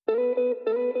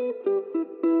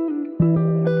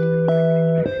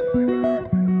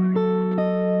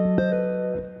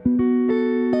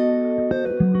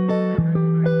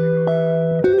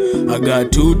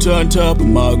got too turned up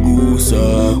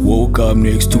Magusa. Woke up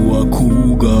next to a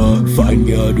cougar. Fine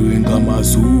girl doing Kama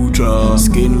Sutra.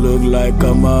 Skin look like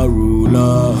a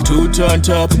marula. Too turned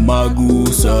up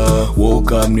Magusa.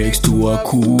 Woke up next to a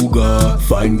cougar.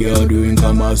 Fine girl doing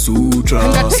Kama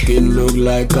Sutra. Skin look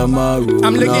like a marula.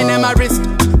 I'm looking at my wrist.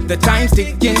 The time's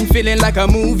ticking, feeling like a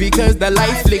movie cause the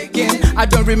light's flicking. I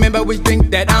don't remember which drink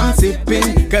that I'm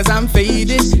sipping cause I'm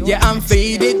faded, yeah I'm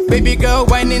faded. Baby girl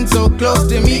whining so close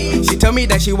to me. She told me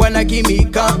that she wanna give me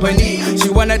company. She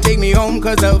wanna take me home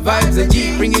cause the vibes are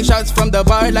G. Bringing shots from the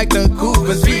bar like the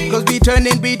Cooper's Street. Cause we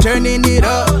turning it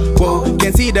up. Whoa,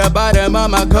 can see the bottom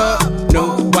of my cup.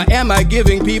 No, why am I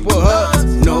giving people hugs?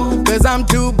 No, cause I'm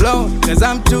too blown, I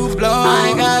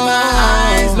got my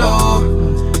eyes low.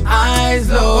 Eyes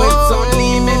low, it's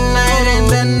only midnight and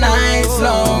the night's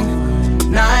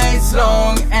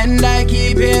long, and I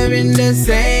keep hearing the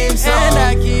same song,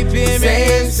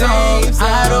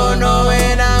 I don't know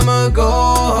when I'ma go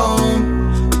home.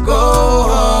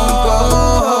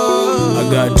 I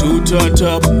got too turned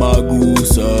up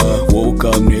Magusa. Woke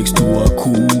up next to a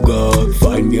cougar.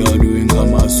 Fine girl doing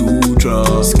Kama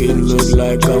Sutra. Skin look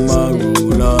like a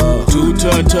marula. Too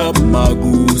turned up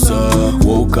Magusa.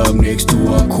 Woke up next to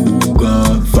a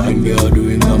cougar. Fine girl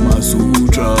doing Kama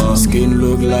Sutra. Skin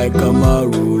look like a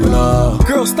marula.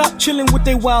 Girl, stop chilling with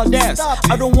they wild ass.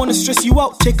 I don't wanna stress you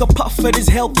out. Take a puff of this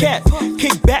Hellcat.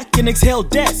 Kick back and exhale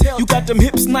that. You got them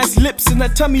hips, nice lips, and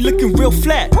that tummy looking real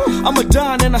flat. I'm a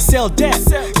don and I sell that.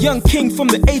 Young king from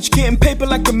the H, getting paper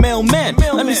like a mailman.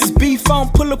 Let me just beef, I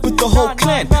don't pull up with the whole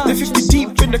clan. They're 50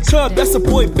 deep in the club, that's a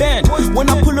boy band. When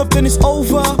I pull up then it's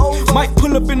over. Might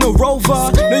pull up in a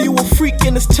Rover. Know you a freak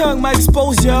and his tongue might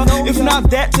expose ya. If not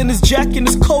that, then it's Jack and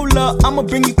it's Cola. I'ma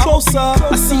bring you closer.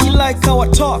 I see you like how I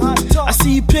talk. I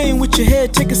see you playing with your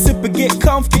head, take a sip and get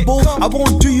comfortable. I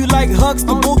won't do you like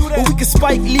Huxtable, but we can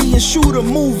Spike Lee and shoot a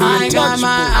movie. I got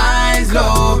my eyes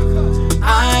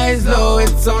low,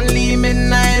 it's only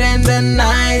midnight and the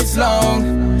night's long,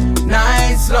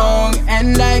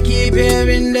 and I keep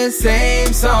hearing the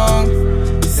same song,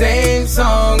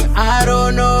 I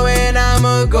don't know when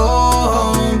I'ma go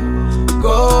home.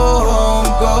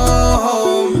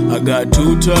 I got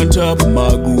too turned up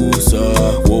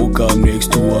Magusa. Woke up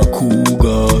next to a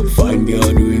cougar. Fine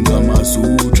girl doing Kama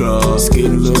Sutra.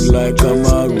 Skin look like a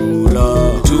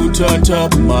marula. Too turned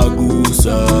up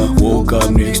Magusa. Woke up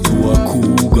next to a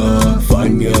cougar.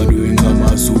 Fine girl doing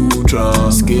Kama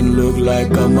Sutra. Skin look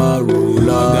like a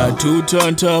marula. I got too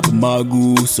turned up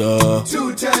Magusa.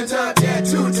 Too turned up,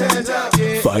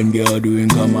 yeah. Fine girl doing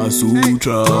Kama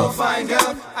Sutra. Fine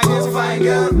girl, I guess a fine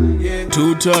girl, yeah.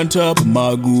 Too turned up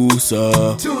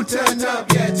Magusa. Too turned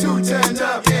up,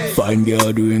 yeah. Fine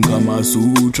girl doing Kama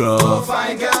Sutra.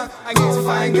 Fine girl, I guess a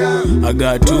fine girl. I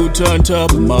got too turned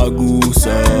up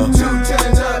Magusa. Too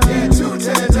turned up,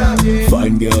 yeah.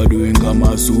 Fine girl doing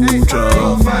Kama Sutra.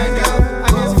 Fine girl, I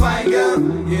guess a fine girl,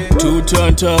 yeah. Too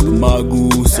turned up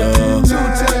Magusa. Too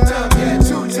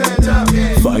turned up,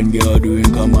 yeah. Fine girl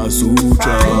doing Kama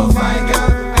Sutra. Fine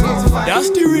girl, I guess a fine girl. That's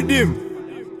the rhythm.